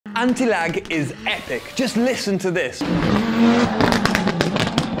Anti-lag is epic. Just listen to this.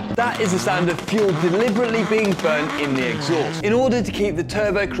 That is the sound of fuel deliberately being burnt in the exhaust, in order to keep the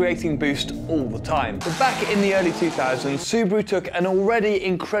turbo creating boost all the time. But back in the early 2000s, Subaru took an already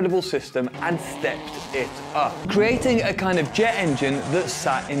incredible system and stepped it up, creating a kind of jet engine that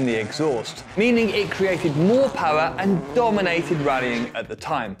sat in the exhaust, meaning it created more power and dominated rallying at the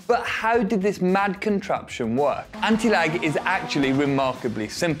time. But how did this mad contraption work? Anti-lag is actually remarkably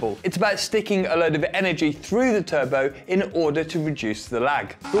simple. It's about sticking a load of energy through the turbo in order to reduce the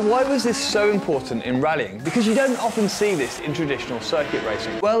lag. But why was this so important in rallying? Because you don't often see this in traditional circuit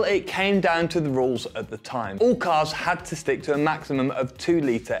racing. Well, it came down to the rules at the time. All cars had to stick to a maximum of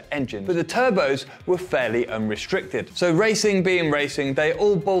 2-litre engines, but the turbos were fairly unrestricted. So racing being racing, they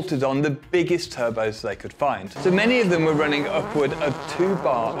all bolted on the biggest turbos they could find. So many of them were running upward of 2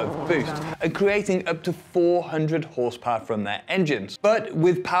 bar of boost and creating up to 400 horsepower from their engines. But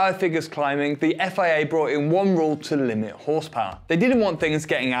with power figures climbing, the FIA brought in one rule to limit horsepower. They didn't want things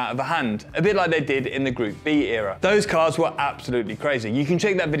getting out of hand, a bit like they did in the Group B era. Those cars were absolutely crazy. You can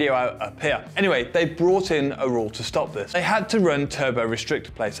check that video out up here. Anyway, they brought in a rule to stop this. They had to run turbo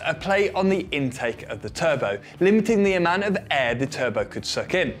restrictor plates, a plate on the intake of the turbo, limiting the amount of air the turbo could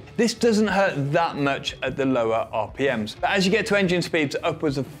suck in. This doesn't hurt that much at the lower RPMs, but as you get to engine speeds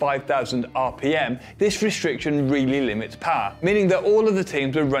upwards of 5,000 RPM, this restriction really limits power, meaning that all of the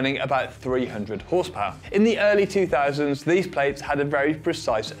teams were running about 300 horsepower. In the early 2000s, these plates had a very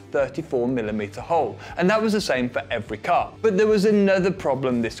precise 34mm hole, and that was the same for every car. But there was another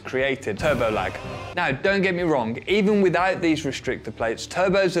problem this created: turbo lag. Now, don't get me wrong, even without these restrictor plates,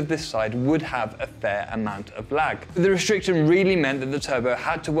 turbos of this side would have a fair amount of lag. But the restriction really meant that the turbo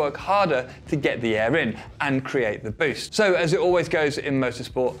had to work harder to get the air in and create the boost. So, as it always goes in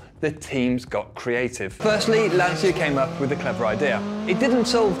motorsport, the teams got creative. Firstly, Lancia came up with a clever idea. It didn't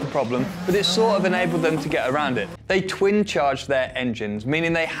solve the problem, but it sort of enabled them to get around it. They twin-charged their engines,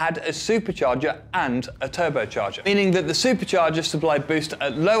 meaning they had a supercharger and a turbocharger, meaning that the supercharger supplied boost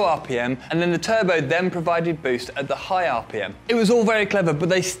at low RPM, and then the turbo then provided boost at the high RPM. It was all very clever, but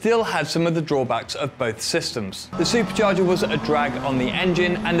they still had some of the drawbacks of both systems. The supercharger was a drag on the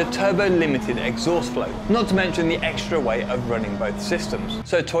engine, and the turbo limited exhaust flow, not to mention the extra weight of running both systems.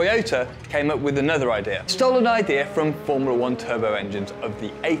 So Toyota came up with another idea. Stole an idea from Formula 1 turbo engines of the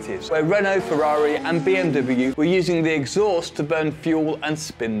 80s, where Renault, Ferrari and BMW were using the exhaust to burn fuel and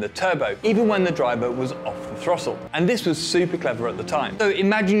spin the turbo, even when the driver was off the throttle. And this was super clever at the time. So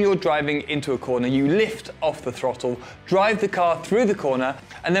imagine you're driving into a corner, you lift off the throttle, drive the car through the corner,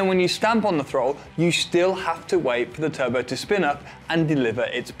 and then when you stamp on the throttle, you still have to wait for the turbo to spin up and deliver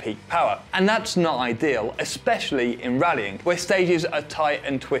its peak power. And that's not ideal, especially in rallying, where stages are tight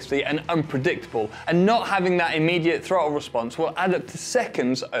and twisty and unpredictable, and not having that immediate throttle response will add up to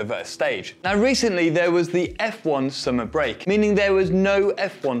seconds over a stage. Now, recently there was the F1 summer break, meaning there was no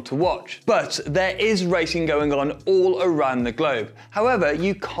F1 to watch. But there is racing going on all around the globe. However,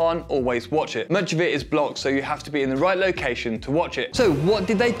 you can't always watch it. Much of it is blocked, so you have to be in the right location to watch it. So what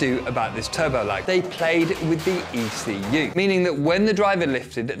did they do about this turbo lag? They played with the ECU, meaning that when the driver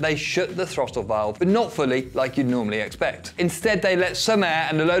lifted, they shut the throttle valve, but not fully like you'd normally expect. Instead, they let some air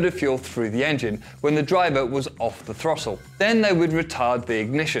and a load of fuel through the engine when the driver was off the throttle. Then they would retard the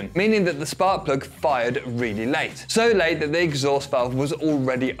ignition, meaning that the spark plug fired really late. So late that the exhaust valve was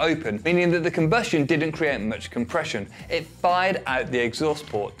already open, meaning that the combustion didn't create much compression. It fired out the exhaust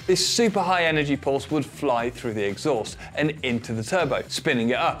port. This super high energy pulse would fly through the exhaust and into the turbo, spinning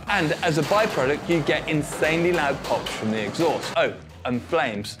it up. And as a byproduct, you get insanely loud pops from the exhaust. Oh, and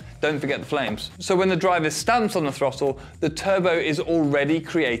flames. Don't forget the flames. So when the driver stamps on the throttle, the turbo is already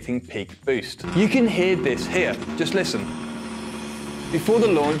creating peak boost. You can hear this here. Just listen. Before the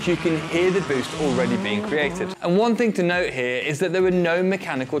launch, you can hear the boost already being created. And one thing to note here is that there were no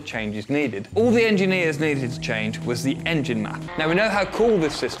mechanical changes needed. All the engineers needed to change was the engine map. Now, we know how cool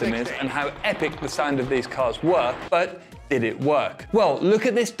this system is and how epic the sound of these cars were, but did it work? Well, look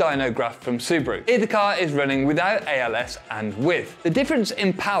at this dyno graph from Subaru. Here the car is running without ALS and with. The difference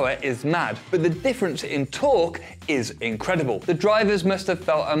in power is mad, but the difference in torque is incredible. The drivers must have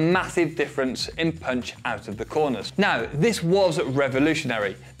felt a massive difference in punch out of the corners. Now, this was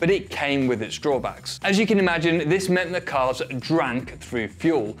revolutionary, but it came with its drawbacks. As you can imagine, this meant that cars drank through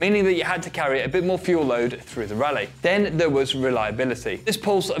fuel, meaning that you had to carry a bit more fuel load through the rally. Then there was reliability. This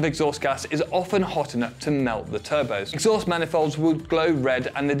pulse of exhaust gas is often hot enough to melt the turbos. Exhaust manifolds would glow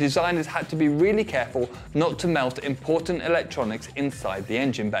red, and the designers had to be really careful not to melt important electronics inside the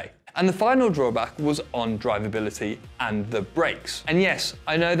engine bay. And the final drawback was on drivability and the brakes. And yes,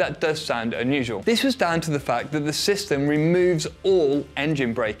 I know that does sound unusual. This was down to the fact that the system removes all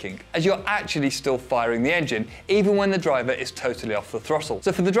engine braking, as you're actually still firing the engine, even when the driver is totally off the throttle.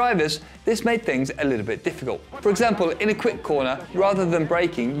 So for the drivers, this made things a little bit difficult. For example, in a quick corner, rather than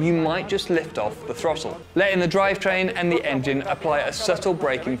braking, you might just lift off the throttle, letting the drivetrain and the engine apply a subtle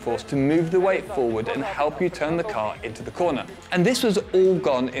braking force to move the weight forward and help you turn the car into the corner. And this was all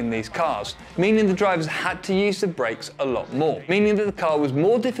gone in these cars, meaning the drivers had to use the brakes a lot more, meaning that the car was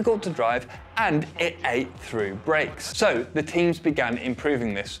more difficult to drive and it ate through brakes. So the teams began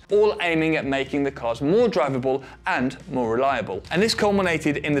improving this, all aiming at making the cars more drivable and more reliable. And this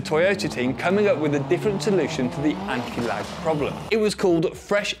culminated in the Toyota team coming up with a different solution to the anti-lag problem. It was called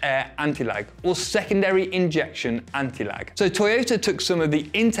fresh air anti-lag, or secondary injection anti-lag. So Toyota took some of the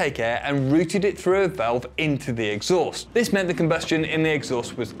intake air and routed it through a valve into the exhaust. This meant the combustion in the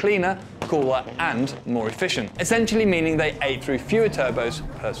exhaust was cleaner, cooler and more efficient, essentially meaning they ate through fewer turbos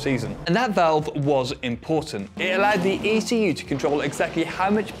per season. And that valve was important. It allowed the ECU to control exactly how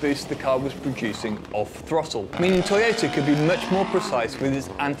much boost the car was producing off throttle, meaning Toyota could be much more precise with its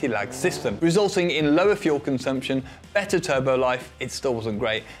anti-lag system, resulting in lower fuel consumption, better turbo life, it still wasn't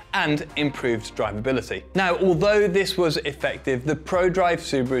great, and improved drivability. Now, although this was effective, the ProDrive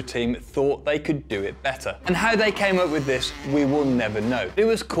Subaru team thought they could do it better. And how they came up with this, we will never know. It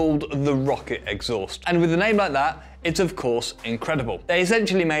was called the Rocket exhaust. And with a name like that, it's of course incredible. They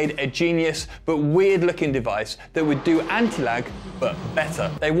essentially made a genius but weird looking device that would do anti-lag but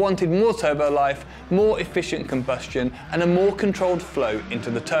better. They wanted more turbo life, more efficient combustion and a more controlled flow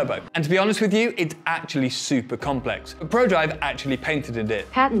into the turbo. And to be honest with you, it's actually super complex. But ProDrive actually patented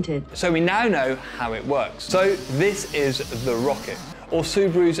it. Patented. So we now know how it works. So this is the Rocket, or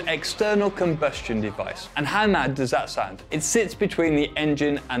Subaru's external combustion device. And how mad does that sound? It sits between the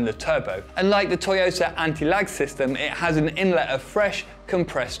engine and the turbo. And like the Toyota anti-lag system, it has an inlet of fresh,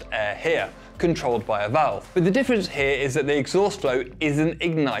 compressed air here, controlled by a valve. But the difference here is that the exhaust flow isn't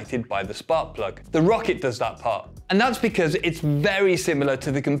ignited by the spark plug. The Rocket does that part. And that's because it's very similar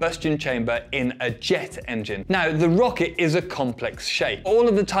to the combustion chamber in a jet engine. Now, the Rocket is a complex shape. All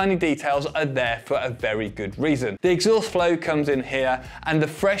of the tiny details are there for a very good reason. The exhaust flow comes in here, and the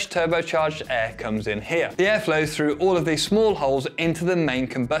fresh turbocharged air comes in here. The air flows through all of these small holes into the main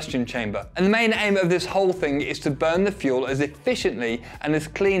combustion chamber. And the main aim of this whole thing is to burn the fuel as efficiently and as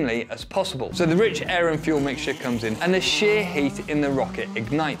cleanly as possible. So the rich air and fuel mixture comes in, and the sheer heat in the Rocket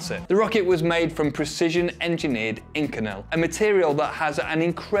ignites it. The Rocket was made from precision engineered Inconel, a material that has an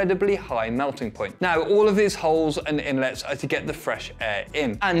incredibly high melting point. Now, all of these holes and inlets are to get the fresh air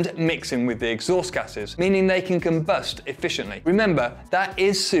in and mix in with the exhaust gases, meaning they can combust efficiently. Remember, that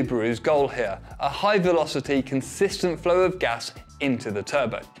is Subaru's goal here, a high velocity, consistent flow of gas into the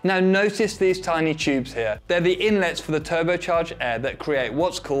turbo. Now notice these tiny tubes here. They're the inlets for the turbocharged air that create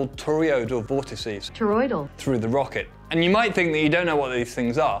what's called toroidal vortices. Toroidal. Through the Rocket. And you might think that you don't know what these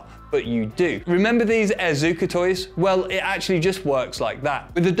things are, but you do. Remember these Airzuka toys? Well, it actually just works like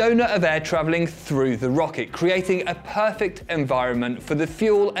that, with a donut of air traveling through the Rocket, creating a perfect environment for the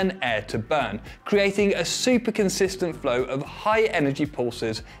fuel and air to burn, creating a super consistent flow of high energy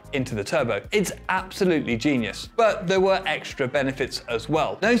pulses into the turbo. It's absolutely genius. But there were extra benefits as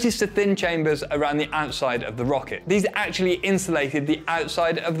well. Notice the thin chambers around the outside of the Rocket. These actually insulated the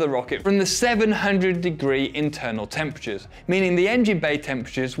outside of the Rocket from the 700-degree internal temperatures, meaning the engine bay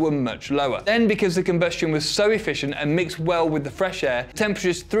temperatures were much lower. Then, because the combustion was so efficient and mixed well with the fresh air,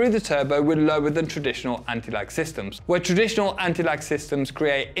 temperatures through the turbo were lower than traditional anti-lag systems. Where traditional anti-lag systems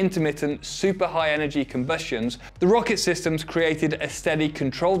create intermittent, super high energy combustions, the Rocket systems created a steady,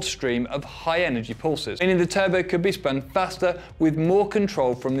 controlled stream of high energy pulses, meaning the turbo could be spun faster with more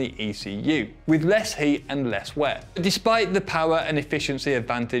control from the ECU, with less heat and less wear. But despite the power and efficiency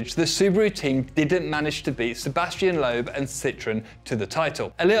advantage, the Subaru team didn't manage to beat Sebastian Loeb and Citroën to the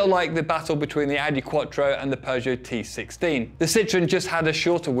title. A little like the battle between the Audi Quattro and the Peugeot T16. The Citroën just had a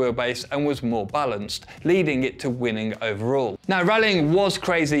shorter wheelbase and was more balanced, leading it to winning overall. Now, rallying was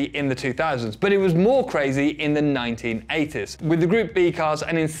crazy in the 2000s, but it was more crazy in the 1980s, with the Group B cars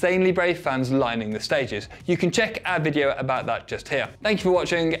and insanely brave fans lining the stages. You can check our video about that just here. Thank you for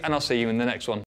watching, and I'll see you in the next one.